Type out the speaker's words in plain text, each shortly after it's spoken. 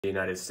the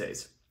United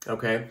States,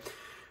 okay?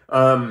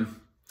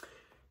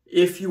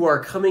 If you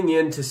are coming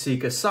in to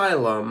seek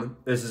asylum,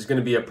 this is going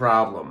to be a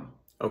problem,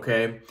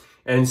 okay?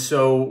 And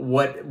so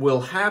what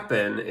will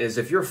happen is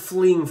if you're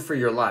fleeing for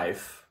your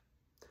life,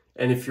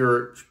 and if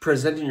you're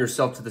presenting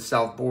yourself to the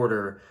south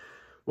border,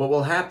 what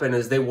will happen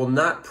is they will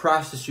not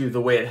process you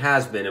the way it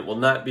has been. It will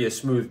not be a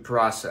smooth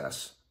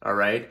process, all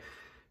right?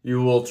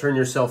 You will turn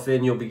yourself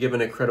in. You'll be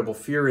given a credible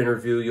fear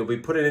interview. You'll be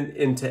put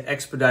into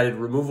expedited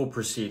removal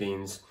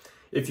proceedings.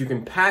 If you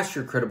can pass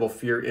your credible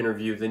fear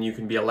interview, then you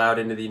can be allowed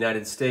into the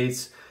United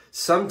States.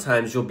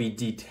 Sometimes you'll be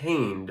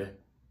detained,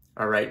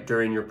 all right,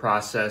 during your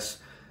process.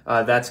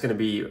 That's going to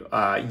be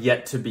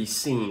yet to be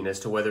seen as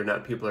to whether or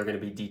not people are going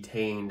to be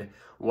detained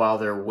while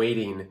they're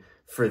waiting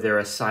for their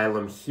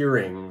asylum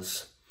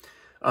hearings,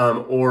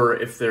 or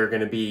if they're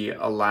going to be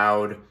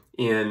allowed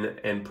in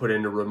and put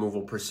into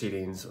removal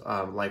proceedings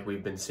like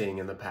we've been seeing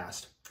in the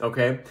past,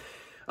 okay?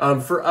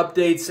 For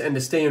updates and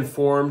to stay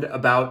informed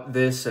about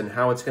this and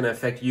how it's going to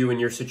affect you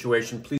and your situation, please